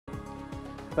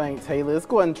Thanks, Haley. Let's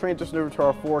go ahead and transition over to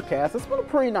our forecast. It's been a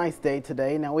pretty nice day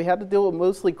today. Now, we had to deal with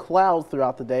mostly clouds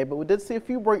throughout the day, but we did see a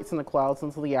few breaks in the clouds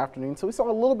until the afternoon, so we saw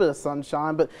a little bit of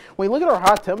sunshine. But when you look at our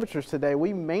high temperatures today,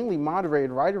 we mainly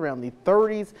moderated right around the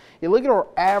 30s. You look at our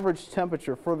average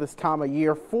temperature for this time of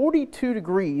year, 42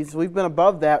 degrees. We've been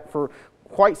above that for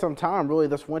quite some time, really,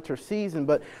 this winter season.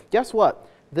 But guess what?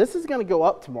 This is going to go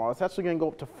up tomorrow. It's actually going to go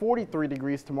up to 43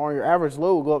 degrees tomorrow. Your average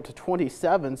low will go up to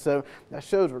 27. So that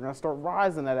shows we're going to start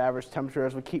rising that average temperature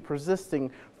as we keep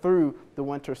persisting through the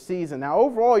winter season. Now,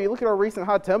 overall, you look at our recent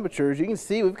high temperatures, you can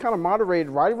see we've kind of moderated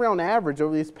right around average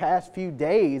over these past few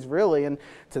days, really. And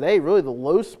today, really the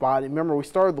low spot. Remember, we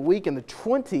started the week in the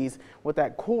 20s with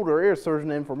that colder air surging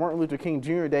in for Martin Luther King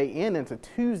Jr. Day and into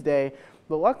Tuesday.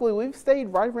 But luckily, we've stayed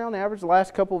right around average the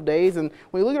last couple of days. And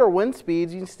when you look at our wind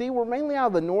speeds, you can see we're mainly out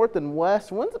of the north and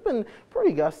west. Winds have been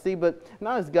pretty gusty, but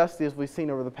not as gusty as we've seen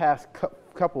over the past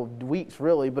couple of weeks,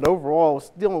 really. But overall, it's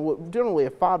dealing with generally a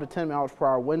 5 to 10 miles per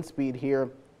hour wind speed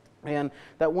here. And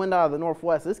that wind out of the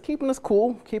northwest is keeping us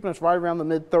cool, keeping us right around the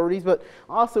mid-30s, but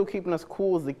also keeping us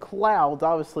cool as the clouds,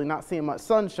 obviously not seeing much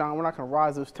sunshine. We're not going to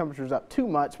rise those temperatures up too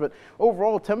much, but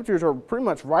overall temperatures are pretty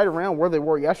much right around where they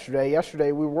were yesterday.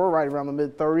 Yesterday we were right around the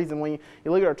mid-30s, and when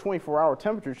you look at our 24-hour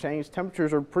temperature change,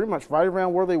 temperatures are pretty much right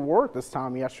around where they were at this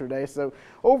time yesterday. So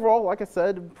overall, like I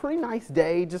said, pretty nice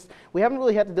day. Just we haven't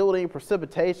really had to deal with any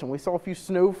precipitation. We saw a few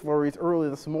snow flurries early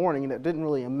this morning, and it didn't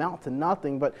really amount to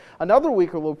nothing, but another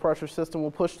weaker low pressure system will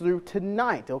push through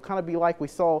tonight. It'll kind of be like we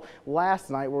saw last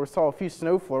night where we saw a few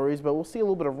snow flurries, but we'll see a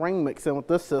little bit of rain mix in with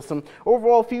this system.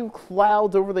 Overall, a few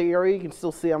clouds over the area. You can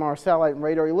still see on our satellite and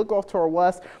radar. You look off to our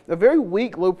west, a very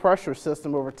weak low pressure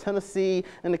system over Tennessee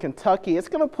into Kentucky. It's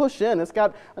going to push in. It's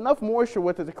got enough moisture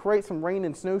with it to create some rain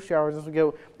and snow showers as we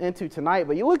go into tonight.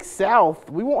 But you look south,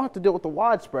 we won't have to deal with the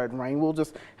widespread rain. We'll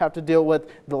just have to deal with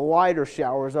the lighter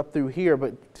showers up through here.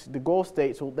 But the Gulf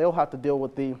states, they'll have to deal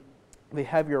with the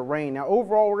heavier rain. Now,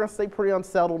 overall, we're going to stay pretty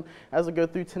unsettled as we go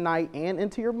through tonight and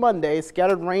into your Monday.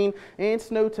 Scattered rain and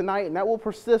snow tonight, and that will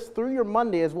persist through your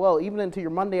Monday as well, even into your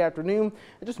Monday afternoon.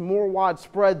 And just more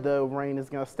widespread, though, rain is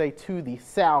going to stay to the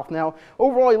south. Now,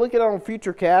 overall, you look at it on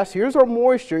Futurecast. Here's our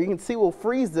moisture. You can see we'll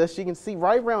freeze this. You can see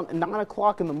right around 9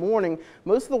 o'clock in the morning,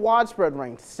 most of the widespread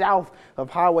rain south of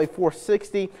Highway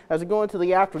 460. As we go into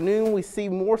the afternoon, we see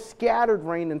more scattered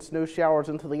rain and snow showers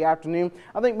into the afternoon.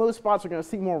 I think most spots are going to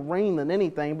see more rain than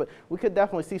anything, but we could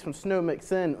definitely see some snow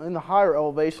mix in the higher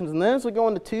elevations. And then as we go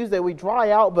into Tuesday, we dry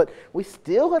out, but we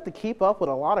still have to keep up with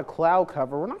a lot of cloud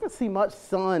cover. We're not going to see much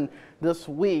sun this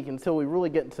week until we really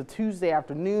get into Tuesday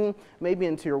afternoon, maybe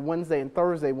into your Wednesday and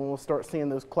Thursday when we'll start seeing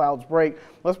those clouds break.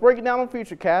 Let's break it down on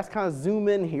Futurecast, kind of zoom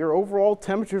in here. Overall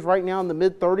temperatures right now in the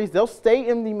mid-30s. They'll stay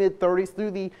in the mid-30s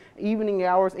through the evening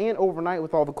hours and overnight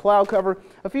with all the cloud cover.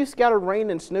 A few scattered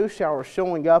rain and snow showers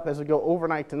showing up as we go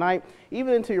overnight tonight.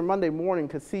 Even into your Monday morning,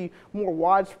 could see more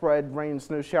widespread rain and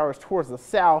snow showers towards the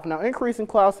south. Now, increasing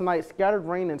clouds tonight, scattered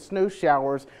rain and snow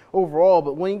showers overall.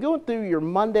 But when you go through your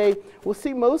Monday, we'll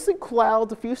see mostly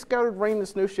clouds, a few scattered rain and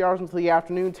snow showers until the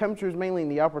afternoon. Temperatures mainly in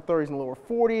the upper 30s and lower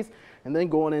 40s. And then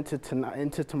going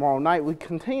into tomorrow night, we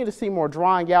continue to see more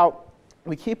drying out.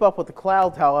 We keep up with the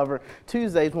clouds, however.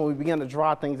 Tuesdays when we begin to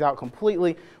dry things out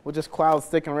completely with just clouds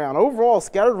sticking around. Overall,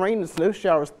 scattered rain and snow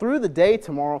showers through the day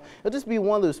tomorrow. It'll just be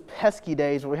one of those pesky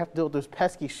days where we have to deal with those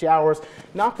pesky showers.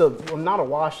 Not a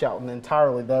washout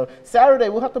entirely, though. Saturday,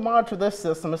 we'll have to monitor this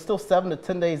system. It's still 7 to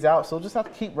 10 days out, so we'll just have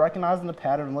to keep recognizing the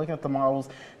pattern and looking at the models.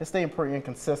 It's staying pretty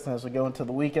inconsistent as we go into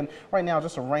the weekend. Right now,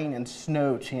 just a rain and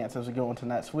snow chance as we go into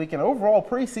next weekend. Overall,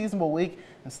 pretty seasonable week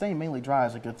and staying mainly dry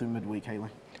as we go through midweek, Haley.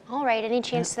 All right, any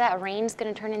chance that rain's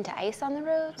going to turn into ice on the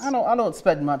roads? I don't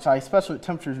expect much ice, especially with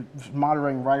temperatures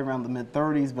moderating right around the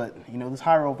mid-30s, but you know, those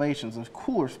higher elevations, those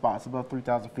cooler spots above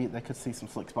 3,000 feet, they could see some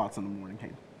slick spots in the morning,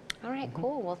 Haley. All right,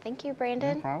 cool. Well, thank you,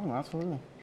 Brandon. No problem, absolutely.